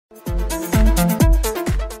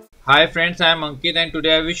Hi friends, I am Ankit and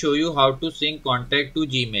today I will show you how to sync contact to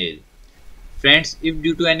Gmail. Friends, if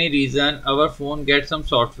due to any reason our phone gets some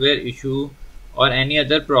software issue or any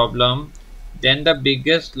other problem, then the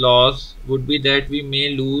biggest loss would be that we may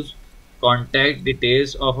lose contact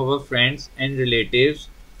details of our friends and relatives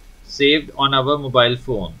saved on our mobile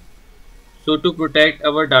phone. So to protect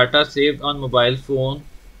our data saved on mobile phone,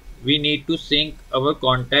 we need to sync our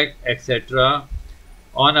contact etc.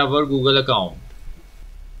 on our Google account.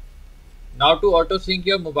 Now to auto sync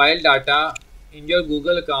your mobile data in your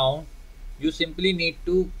Google account, you simply need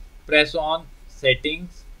to press on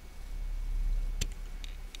settings.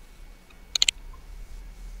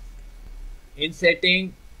 In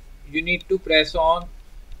setting, you need to press on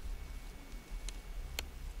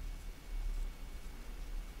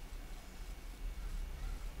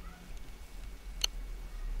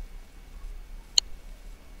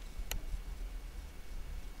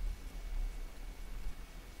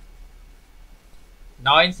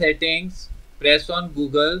now in settings, press on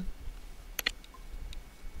Google.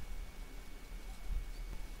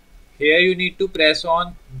 Here you need to press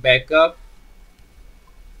on backup.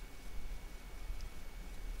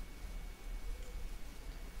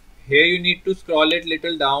 Here you need to scroll it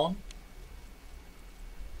little down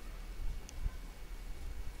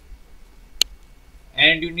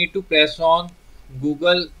and you need to press on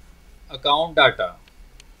Google account data.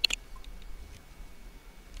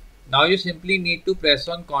 Now you simply need to press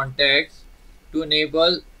on contacts to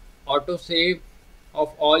enable autosave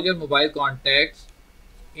of all your mobile contacts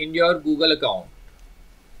in your Google account.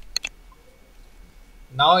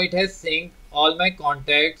 Now it has synced all my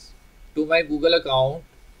contacts to my Google account.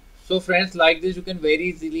 So friends, like this you can very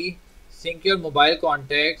easily sync your mobile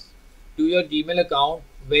contacts to your Gmail account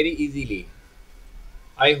very easily.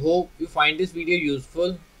 I hope you find this video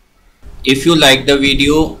useful. If you like the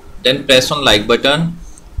video, then press on like button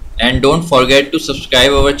and don't forget to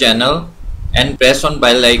subscribe our channel and press on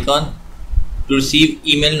bell icon to receive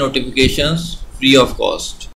email notifications free of cost.